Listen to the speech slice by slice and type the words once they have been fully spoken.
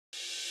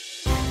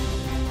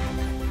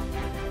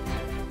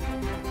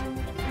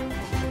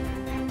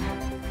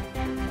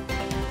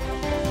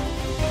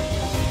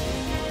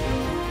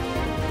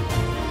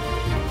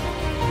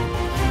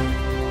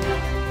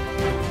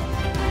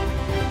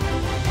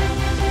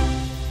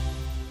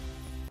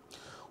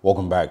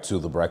Welcome back to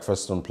The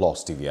Breakfast on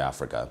Plus TV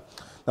Africa.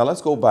 Now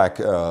let's go back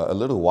a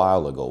little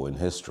while ago in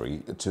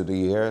history to the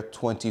year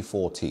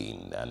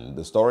 2014. And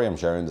the story I'm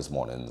sharing this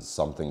morning is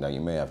something that you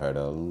may have heard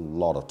a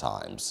lot of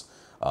times.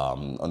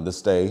 On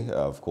this day,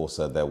 of course,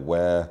 there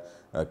were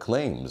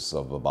claims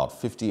of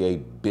about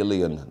 58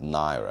 billion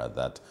naira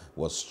that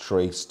was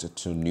traced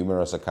to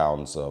numerous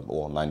accounts,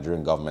 or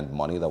Nigerian government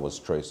money that was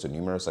traced to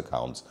numerous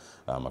accounts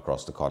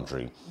across the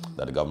country.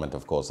 That the government,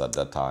 of course, at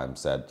that time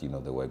said, they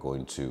were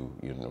going to,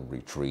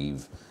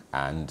 retrieve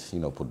and,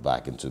 put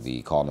back into the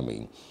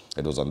economy.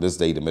 It was on this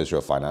day the Ministry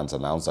of Finance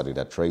announced that it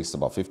had traced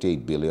about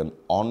 58 billion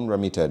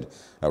unremitted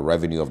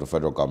revenue of the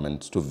federal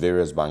government to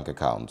various bank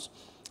accounts.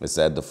 It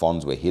said the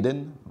funds were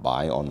hidden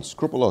by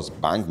unscrupulous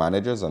bank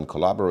managers and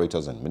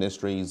collaborators in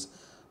ministries,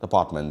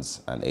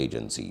 departments, and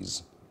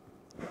agencies.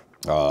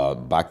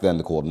 Back then,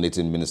 the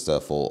coordinating minister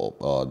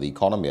for the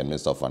economy and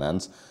minister of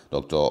finance,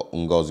 Dr.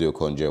 Ngozi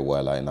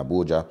Okonjo-Iweala in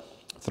Abuja,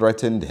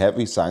 threatened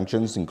heavy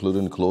sanctions,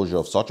 including closure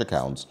of such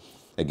accounts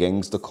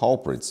against the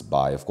culprits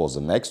by, of course,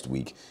 the next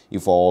week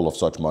if all of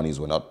such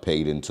monies were not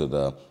paid into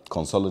the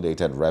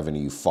Consolidated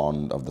Revenue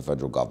Fund of the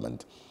federal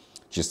government.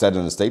 She said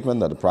in a statement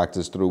that the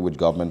practice through which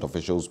government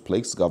officials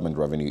place government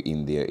revenue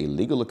in their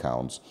illegal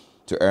accounts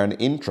to earn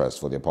interest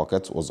for their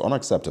pockets was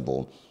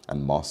unacceptable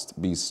and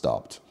must be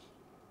stopped.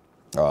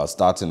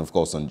 Starting, of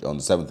course, on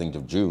the 17th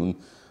of June,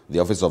 the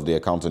Office of the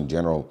Accountant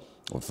General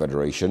of the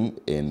Federation,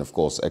 in, of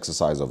course,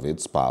 exercise of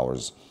its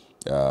powers,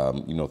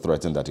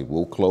 threatened that it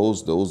will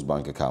close those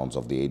bank accounts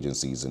of the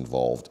agencies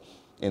involved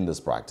in this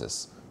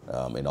practice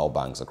in all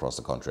banks across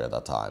the country at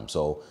that time.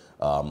 So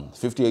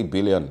 58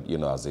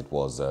 billion, as it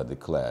was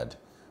declared,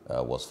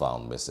 was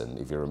found missing.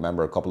 If you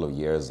remember, a couple of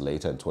years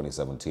later in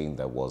 2017,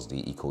 there was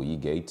the Ikoyi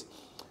Gate,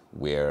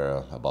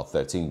 where about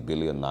 13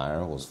 billion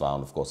naira was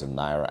found, of course, in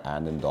naira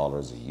and in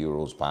dollars,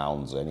 euros,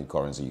 pounds, any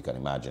currency you can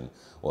imagine,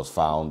 was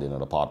found in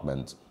an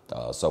apartment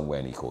somewhere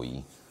in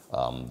Ikoyi.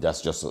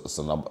 That's just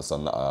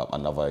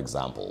another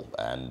example.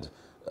 And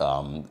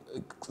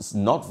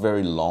not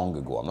very long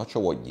ago, I'm not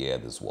sure what year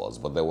this was,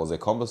 but there was a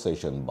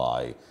conversation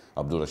by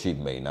Abdulrasheed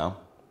Maina.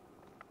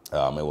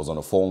 It was on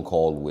a phone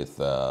call with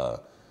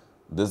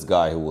this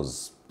guy who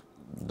was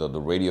the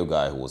radio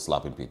guy who was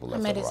slapping people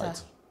left and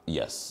right.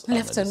 Yes.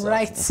 Left and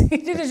right. He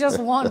did it just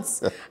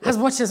once, as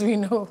much as we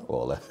know.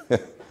 Well,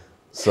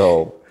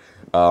 so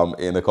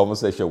in a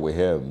conversation with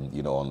him,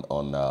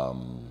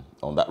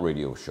 on that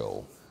radio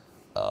show,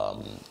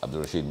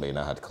 Abdulrasheed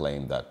Maina had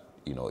claimed that,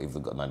 if the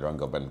Nigerian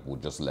government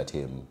would just let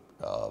him,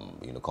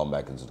 come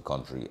back into the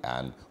country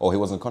and, he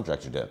wasn't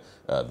contracted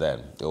then.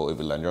 If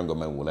the Nigerian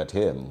government would let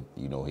him,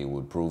 he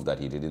would prove that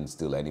he didn't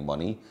steal any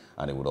money,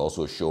 and it would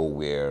also show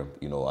where,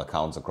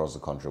 accounts across the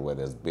country where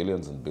there's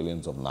billions and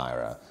billions of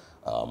naira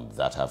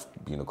that have,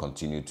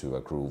 continued to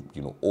accrue,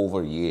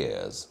 over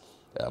years,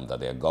 that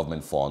they are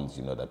government funds,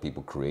 that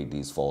people create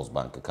these false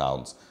bank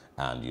accounts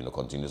and,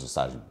 continues to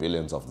stash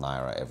billions of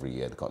naira every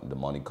year. The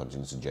money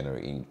continues to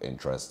generate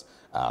interest,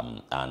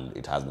 and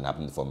it has been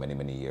happening for many,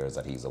 many years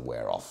that he's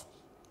aware of.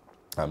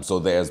 So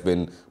there's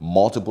been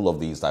multiple of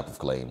these type of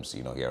claims,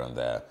 here and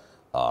there.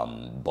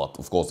 But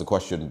of course, the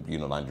question,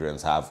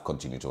 Nigerians have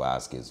continued to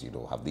ask is,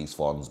 have these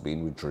funds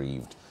been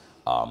retrieved?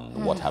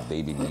 What have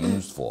they been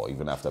used for,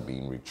 even after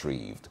being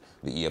retrieved?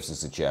 The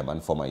EFCC chairman,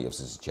 former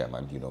EFCC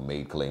chairman,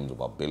 made claims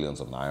about billions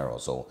of naira or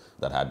so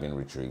that had been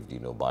retrieved,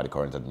 by the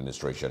current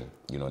administration,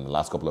 in the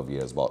last couple of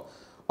years. But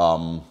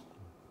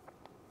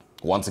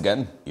once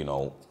again,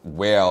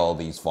 where are all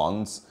these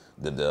funds?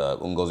 Did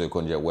Ngozi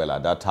Okonjo-Iweala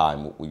at that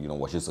time,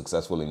 was she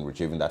successful in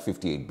retrieving that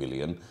 58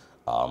 billion?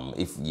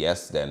 If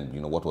yes, then,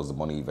 what was the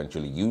money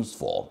eventually used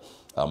for?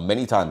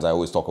 Many times I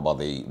always talk about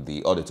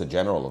the Auditor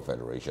General of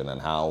Federation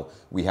and how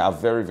we have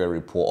very,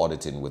 very poor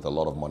auditing with a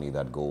lot of money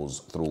that goes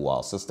through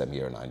our system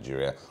here in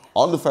Nigeria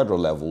on the federal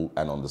level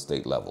and on the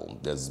state level.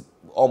 There's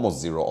almost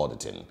zero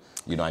auditing,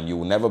 and you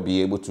will never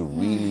be able to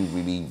really,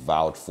 really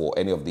vouch for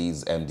any of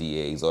these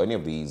MDAs or any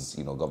of these,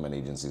 government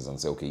agencies and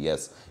say, okay,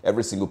 yes,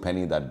 every single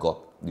penny that got,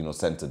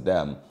 sent to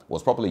them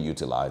was properly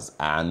utilized,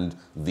 and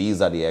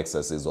these are the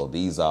excesses, or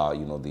these are,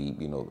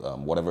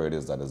 whatever it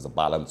is that is the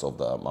balance of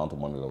the amount of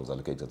money that was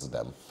allocated to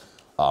them.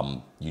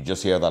 You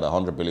just hear that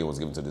 100 billion was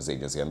given to this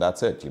agency, and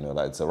that's it.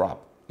 That it's a wrap.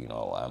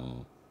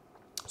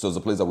 So it's a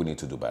place that we need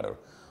to do better.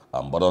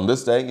 But on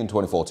this day in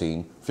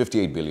 2014,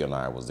 58 billion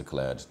naira was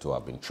declared to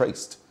have been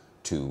traced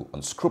to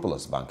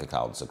unscrupulous bank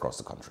accounts across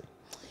the country.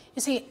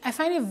 You see, I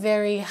find it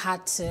very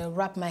hard to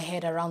wrap my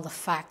head around the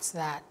fact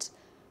that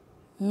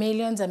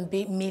millions and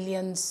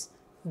millions,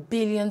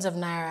 billions of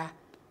naira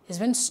has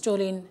been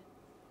stolen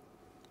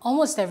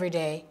almost every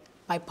day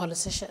by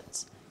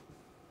politicians.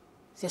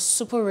 They're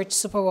super rich,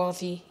 super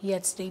wealthy,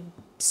 yet they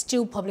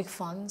steal public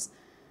funds.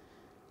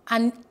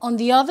 And on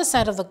the other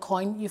side of the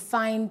coin, you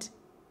find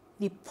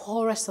the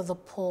poorest of the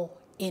poor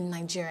in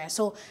Nigeria.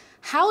 So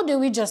how do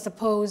we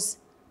juxtapose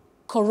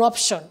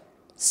corruption,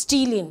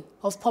 stealing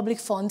of public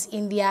funds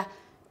in their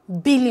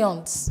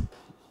billions?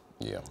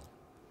 Yeah.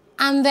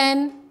 And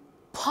then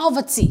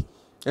poverty.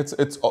 It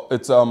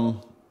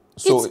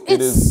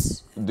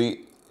is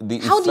the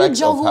How do you effect of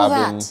juggle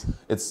having that?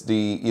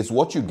 it's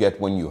what you get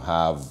when you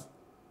have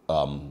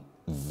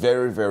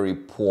very, very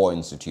poor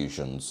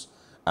institutions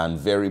and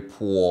very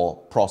poor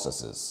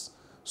processes.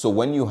 So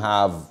when you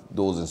have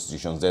those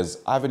institutions, there's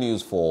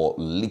avenues for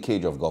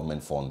leakage of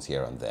government funds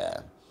here and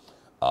there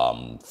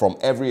from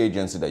every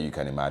agency that you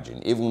can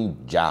imagine, even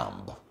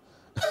JAMB,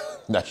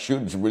 that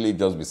should really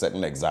just be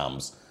setting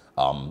exams.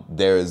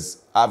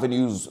 There's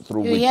avenues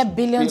through You which hear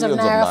billions of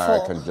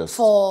naira can just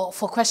for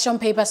question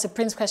paper, to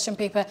print question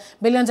paper,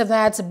 billions of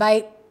naira to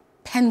buy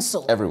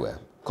pencil. everywhere.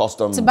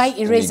 Customs, To buy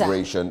eraser.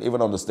 immigration, even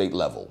on the state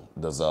level.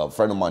 There's a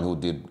friend of mine who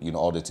did,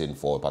 auditing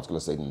for a particular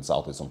state in the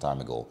Southeast some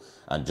time ago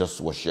and just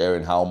was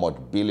sharing how much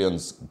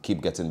billions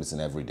keep getting missing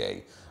every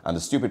day. And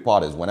the stupid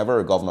part is whenever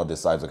a governor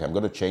decides, okay, I'm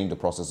going to change the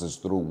processes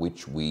through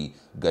which we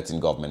get in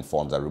government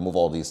funds and remove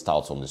all these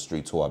touts from the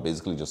streets who are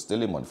basically just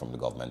stealing money from the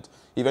government,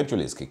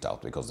 eventually is kicked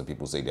out because the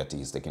people say that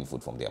he's taking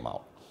food from their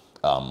mouth.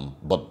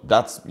 But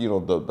that's,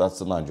 that's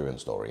the Nigerian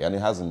story, and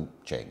it hasn't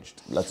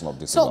changed. Let's not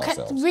deceive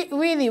ourselves.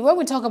 Really, when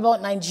we talk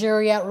about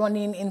Nigeria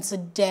running into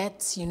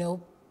debt,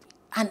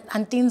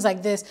 and things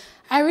like this,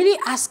 I really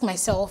ask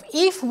myself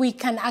if we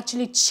can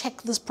actually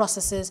check these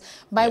processes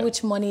by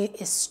which money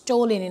is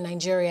stolen in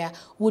Nigeria,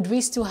 would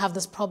we still have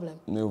this problem?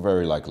 No,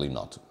 very likely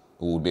not.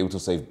 We would be able to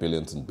save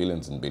billions and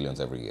billions and billions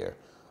every year.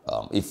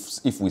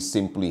 If we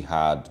simply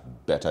had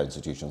better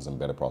institutions and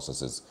better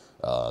processes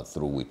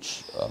through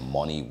which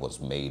money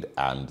was made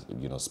and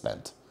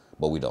spent,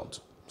 but we don't,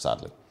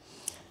 sadly.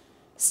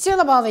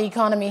 Still about the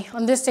economy,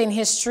 on this day in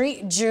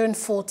history, June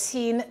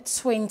 14,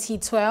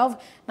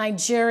 2012,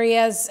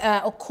 Nigeria's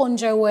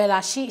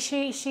Okonjo-Iweala,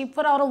 she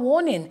put out a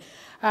warning.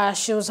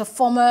 She was a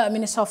former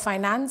Minister of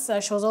Finance.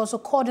 She was also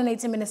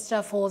Coordinating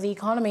Minister for the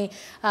Economy,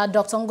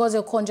 Dr.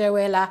 Ngozi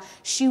Okonjo-Iweala.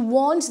 She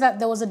warned that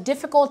there was a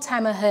difficult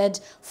time ahead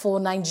for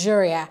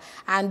Nigeria.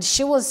 And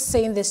she was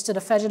saying this to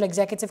the Federal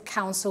Executive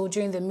Council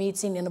during the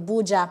meeting in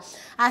Abuja,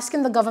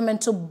 asking the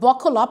government to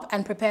buckle up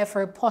and prepare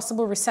for a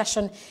possible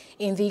recession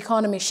in the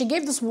economy. She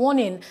gave this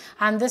warning,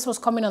 and this was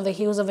coming on the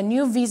heels of a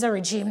new visa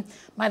regime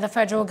by the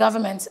federal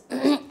government.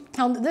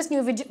 This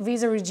new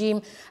visa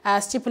regime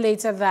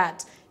stipulated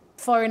that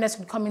foreigners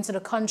would come into the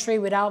country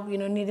without,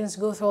 needing to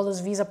go through all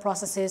those visa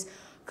processes,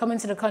 come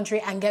into the country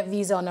and get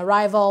visa on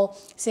arrival,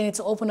 saying it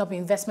to open up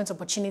investment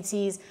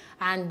opportunities,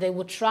 and they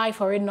would try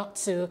for it not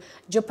to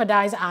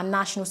jeopardize our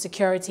national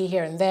security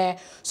here and there.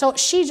 So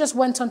she just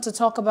went on to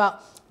talk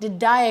about the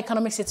dire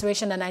economic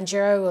situation that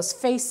Nigeria was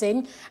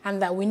facing and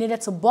that we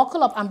needed to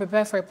buckle up and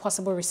prepare for a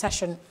possible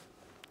recession.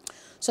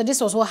 So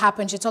this was what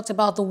happened. She talked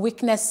about the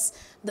weakness,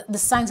 the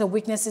signs of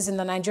weaknesses in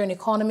the Nigerian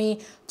economy,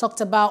 talked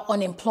about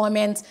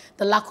unemployment,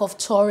 the lack of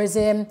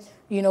tourism,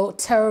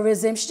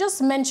 terrorism. She just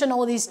mentioned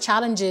all these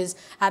challenges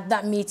at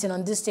that meeting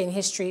on this day in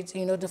history,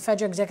 the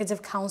Federal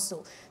Executive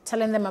Council,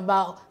 telling them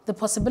about the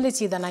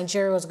possibility that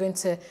Nigeria was going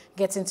to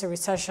get into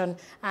recession.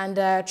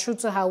 And true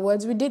to her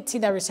words, we did see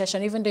that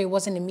recession, even though it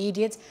wasn't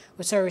immediate.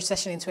 We saw a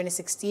recession in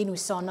 2016. We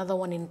saw another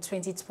one in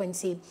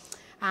 2020.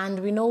 And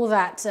we know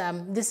that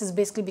this is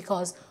basically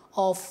because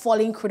of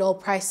falling crude oil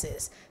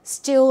prices,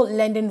 still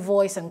lending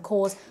voice and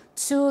cause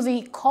to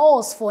the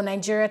calls for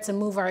Nigeria to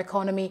move our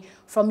economy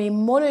from a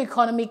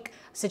mono-economic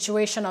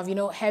situation of,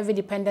 heavy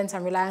dependence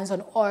and reliance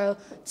on oil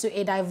to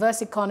a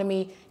diverse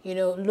economy,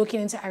 looking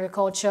into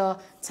agriculture,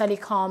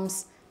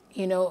 telecoms,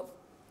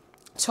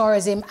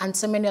 tourism, and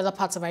so many other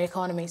parts of our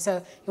economy. So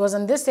it was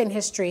on this day in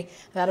history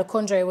that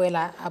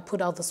Okonjo-Iweala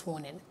put out this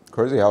warning.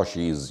 Crazy how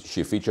she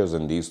features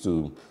in these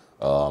two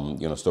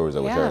stories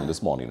that we're sharing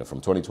this morning,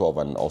 from 2012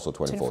 and also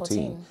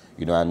 2014.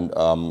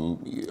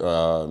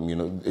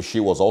 She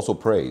was also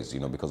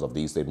praised, because of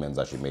these statements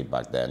that she made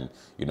back then,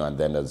 and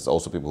then there's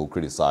also people who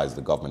criticized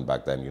the government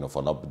back then,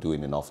 for not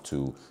doing enough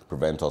to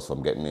prevent us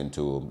from getting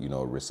into,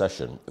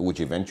 recession, which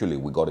eventually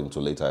we got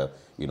into later,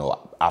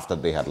 after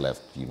they had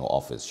left,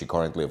 office. She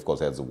currently, of course,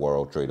 heads the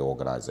World Trade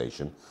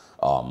Organization.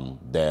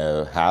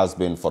 There has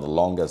been, for the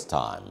longest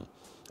time,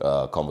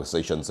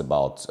 conversations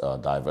about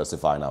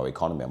diversifying our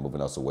economy and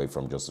moving us away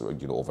from just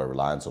over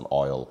reliance on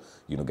oil,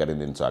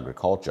 getting into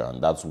agriculture,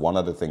 and that's one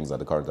of the things that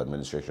the current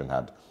administration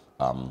had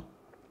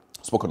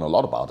spoken a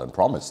lot about and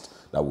promised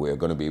that we're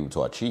going to be able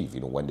to achieve,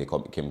 when they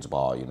came to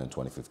power, in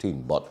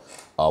 2015. But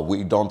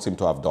we don't seem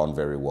to have done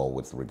very well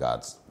with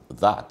regards to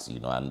that,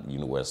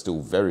 and we're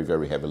still very,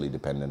 very heavily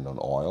dependent on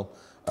oil.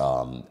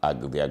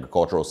 The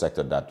agricultural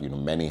sector that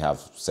many have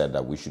said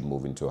that we should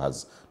move into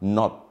has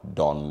not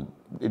done.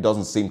 It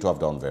doesn't seem to have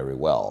done very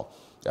well.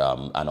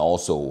 And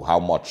also, how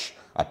much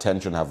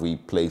attention have we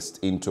placed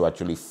into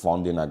actually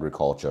funding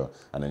agriculture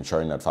and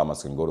ensuring that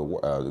farmers can go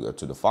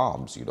to the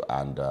farms,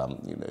 and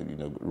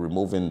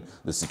removing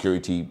the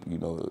security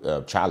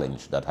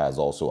challenge that has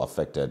also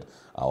affected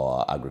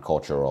our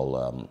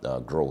agricultural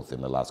growth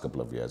in the last couple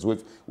of years.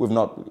 We've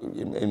not,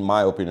 in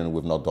my opinion,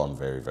 we've not done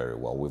very, very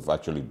well. We've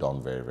actually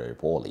done very, very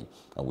poorly,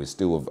 and we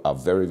still are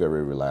very,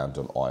 very reliant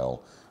on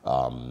oil.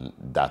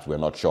 That we're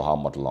not sure how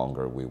much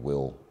longer we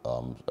will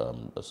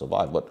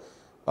survive, but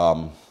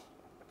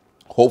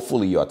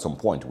hopefully at some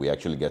point we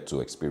actually get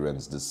to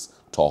experience this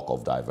talk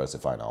of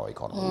diversifying our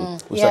economy.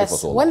 We've said it for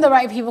Yes, so long. when the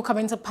right people come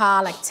into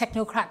power, like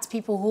technocrats,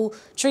 people who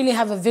truly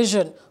have a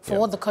vision for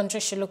what the country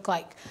should look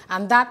like.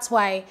 And that's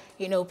why,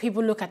 you know,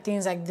 people look at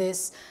things like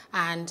this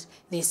and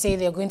they say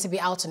they're going to be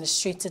out on the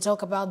street to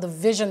talk about the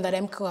vision that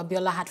MK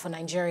Abiola had for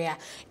Nigeria.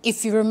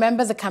 If you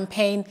remember the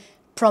campaign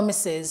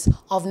promises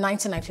of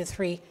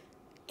 1993,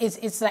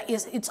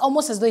 it's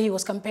almost as though he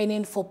was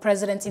campaigning for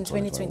president in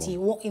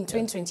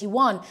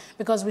 2021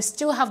 because we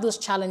still have those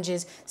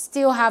challenges,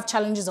 still have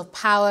challenges of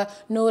power,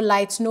 no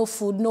lights, no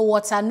food, no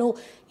water, no,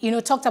 you know,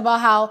 talked about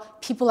how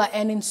people are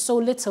earning so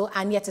little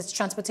and yet it's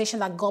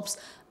transportation that gobs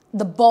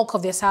the bulk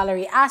of their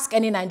salary. Ask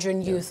any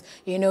Nigerian youth,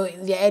 you know,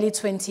 in their early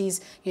 20s,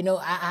 you know,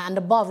 and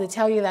above, they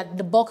tell you that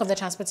the bulk of their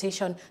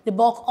transportation, the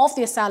bulk of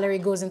their salary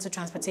goes into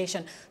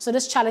transportation. So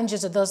this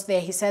challenges are those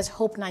there. He says,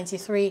 Hope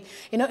 93,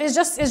 you know, it's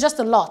just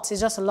a lot. It's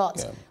just a lot.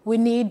 Yeah. We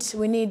need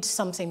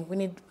something. We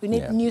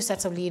need new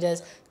sets of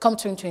leaders come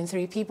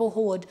 2023, people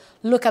who would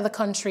look at the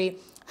country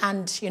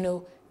and, you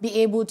know,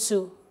 be able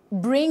to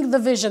bring the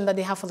vision that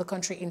they have for the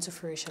country into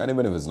fruition. And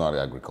even if it's not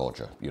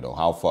agriculture, you know,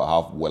 how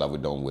well have we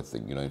done with,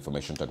 you know,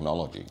 information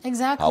technology?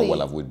 Exactly. How well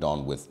have we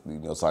done with, you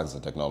know, science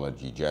and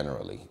technology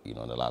generally, you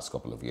know, in the last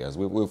couple of years?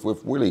 We've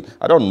really,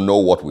 I don't know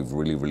what we've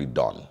really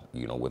done,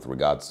 you know, with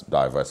regards to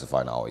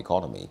diversifying our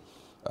economy.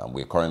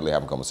 We're currently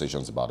having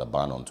conversations about a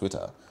ban on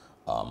Twitter.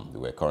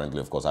 We're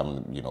currently, of course,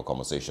 having, you know,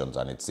 conversations,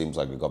 and it seems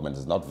like the government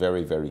is not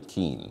very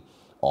keen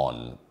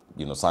on,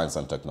 you know, science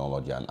and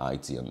technology and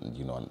IT and,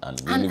 you know,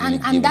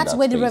 and that's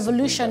where the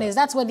revolution is.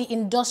 That's where the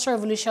industrial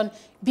revolution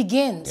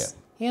begins,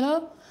 you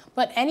know?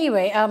 But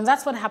anyway,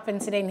 that's what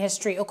happened today in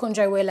history.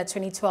 Okonjo-Iweala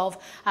 2012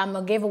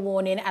 gave a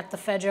warning at the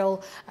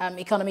Federal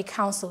Economic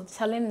Council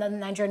telling the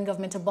Nigerian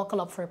government to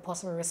buckle up for a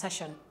possible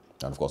recession.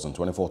 And of course, in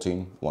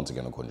 2014, once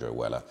again,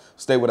 Okonjo-Iweala.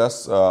 Stay with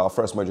us. Our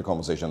first major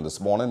conversation this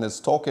morning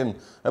is talking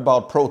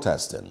about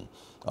protesting.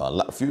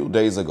 A few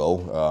days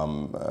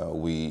ago,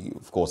 we,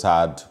 of course,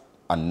 had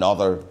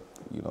another,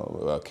 you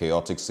know,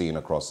 chaotic scene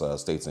across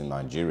states in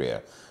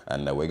Nigeria.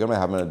 And we're going to be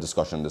having a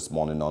discussion this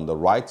morning on the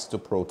rights to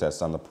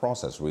protest and the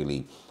process,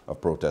 really, of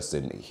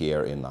protesting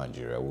here in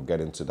Nigeria. We'll get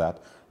into that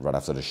right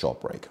after the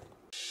short break.